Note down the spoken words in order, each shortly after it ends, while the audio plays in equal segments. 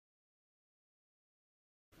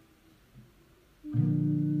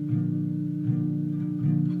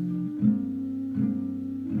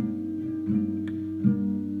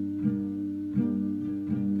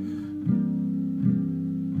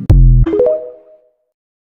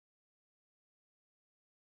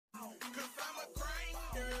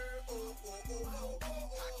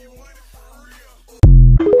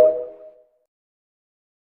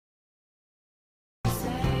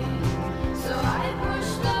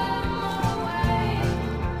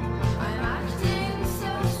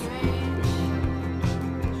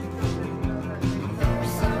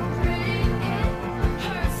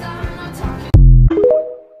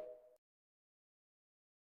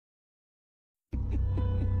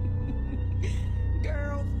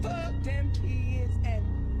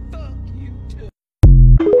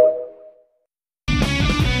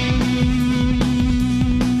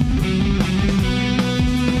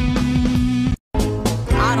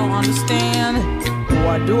understand.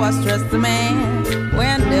 Why do I stress the man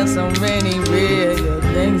when there's so many real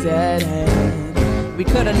things at hand? We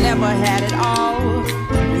could have never had it all.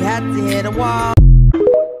 We had to hit a wall.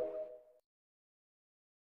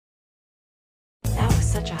 That was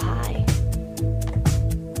such a high.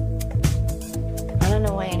 I don't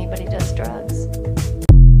know why anybody does drugs.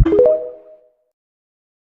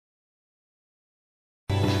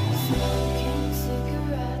 Smoking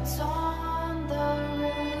cigarettes on the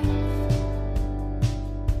roof.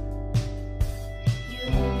 You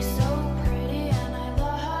look so pretty and I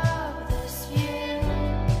love this view.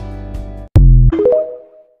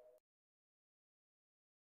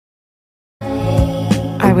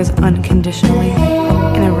 I was unconditionally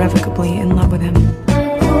and irrevocably in love with him.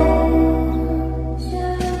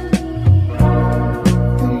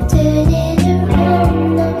 I'm turning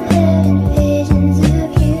around, I'm having visions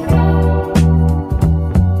of you.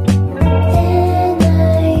 Then I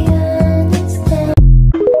understand.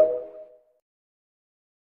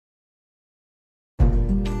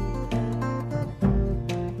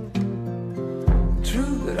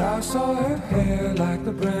 True that I saw her hair like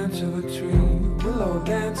the branch of a tree, willow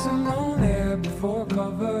dancing on air before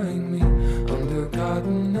covering me under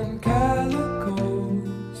cotton and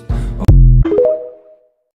calicos.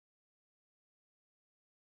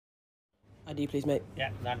 ID please, mate.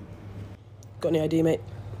 Yeah, done. Got any ID, mate?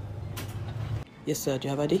 Yes sir, do you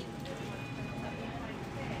have ID?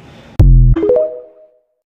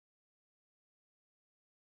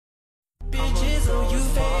 Bitches owe you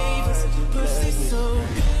favors, pussy so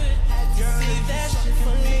good. Had to say that shit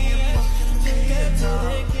for me. Take her to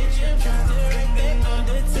the kitchen, put it right there on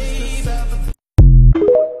the table.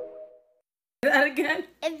 That again?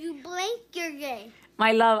 If you blink, you're gay.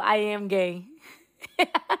 My love, I am gay. You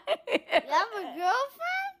have a girlfriend?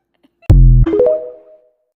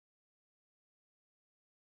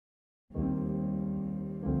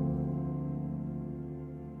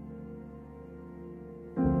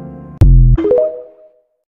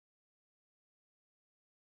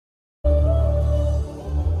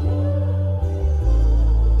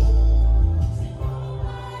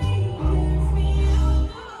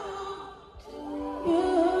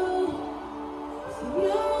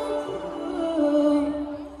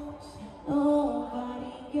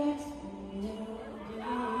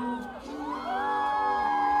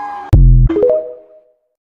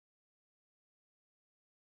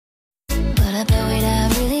 But I bet we'd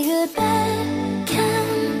have really good bad chem.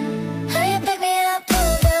 How you pick me up,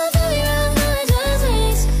 pull down, tell me wrong, how it just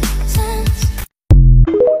makes sense.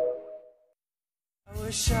 I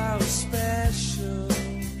wish I was special.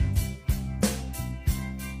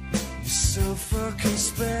 You're so fucking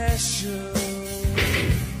special.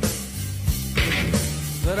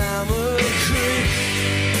 But I'm a creep.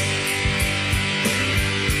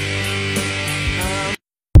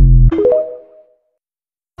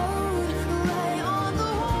 Right on the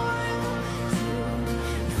horn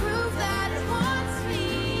to prove that it wants me.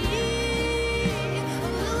 I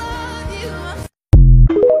love you.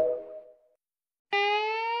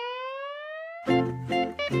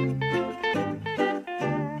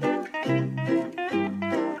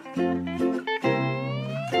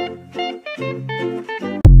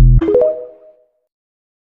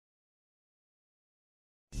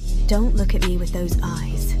 Don't look at me with those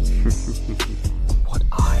eyes. What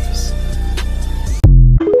eyes?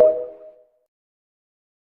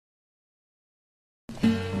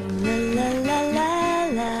 La la la la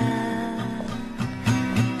la.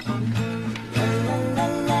 La la la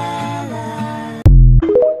la la.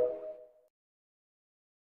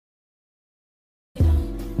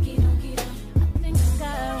 I think I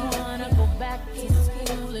wanna go back to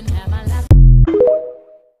school and have my last.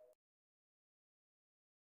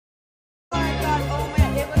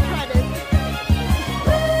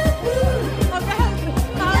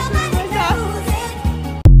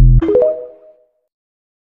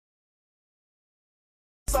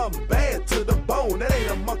 Something bad to the bone. That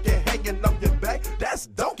ain't a monkey hanging up your back. That's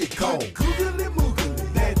Donkey Kong. Googly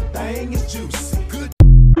moogly, that thing is juicy. Good.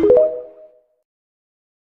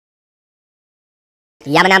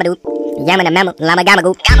 Yabba dabba doo, yamma da mamma, llama gamma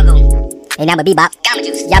goo, hey yabba bebop, gamma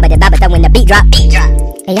juice, yabba da babba da when the beat drop, hey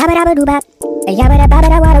yabba dabba doo bop, hey yabba da babba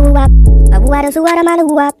da wada woo wop, a woo wada su wada mala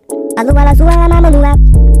woo wop, a lu wada su wada mama woo wop,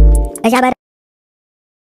 hey yabba.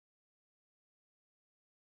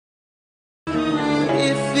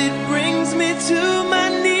 If it brings me to my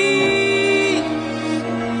knees,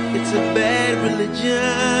 it's a bad religion.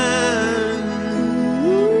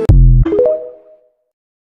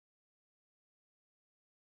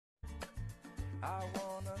 I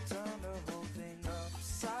wanna turn the whole thing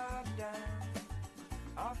upside down.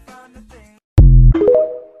 I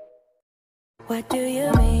What do you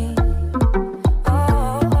mean?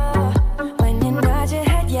 Oh, when you nod your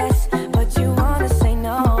head yes, but you wanna say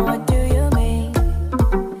no. What do you mean?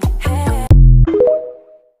 Hey.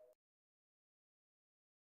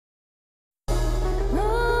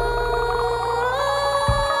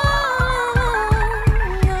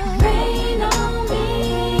 Rain on me,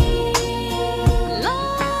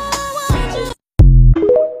 Lord,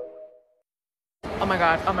 Oh my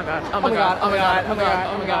god, oh my god, oh my god, oh my god, oh my god,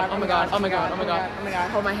 oh my god, oh my god, oh my god, oh my god, oh my god,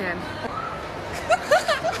 hold my hand.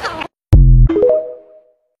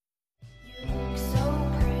 you look so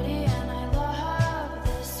pretty and I love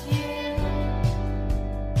this view.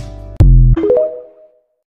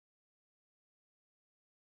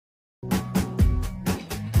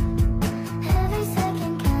 Every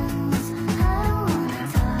second counts. I don't wanna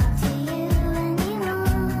talk to you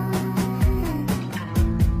anymore.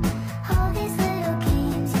 All these little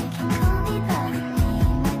games, you can call me by the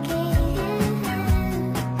name I gave you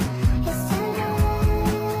yesterday.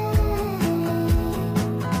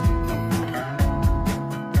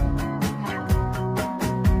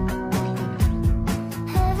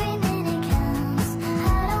 Every minute counts.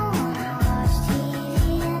 I don't wanna watch TV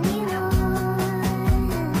anymore.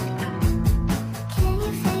 Can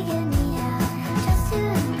you figure me out? Just to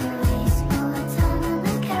waste more time on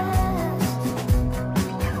the couch.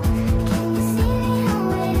 Can you see me? I'm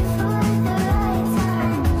waiting for the right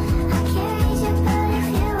time. I can't reach it, but if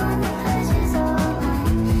you want the pleasure's all mine.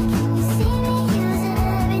 Can you see me using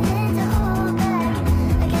everything to hold back?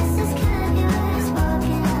 I guess this could be worse.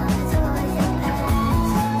 Walking out the door with your back.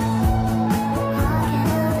 Walking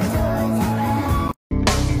out the door with your back.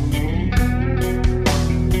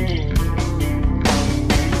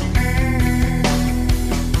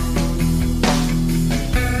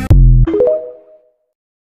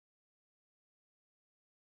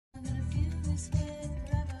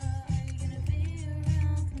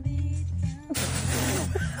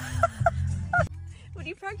 What are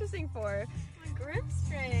you practicing for? My grip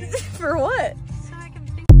string. For what? So I can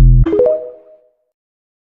think.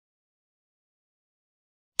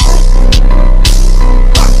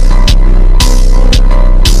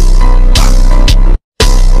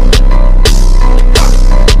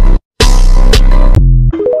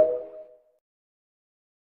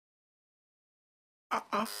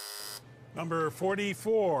 Number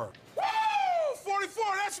 44. Woo! 44,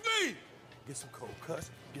 that's me! Get some cold cuts,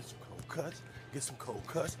 get some cold cuts, get some cold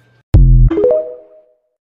cuts.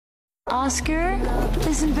 Oscar,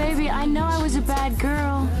 listen, baby, I know I was a bad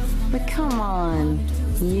girl, but come on.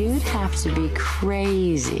 You'd have to be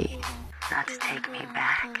crazy not to take me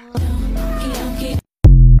back.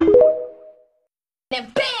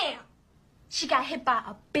 Then bam! She got hit by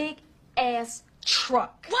a big ass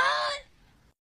truck. What?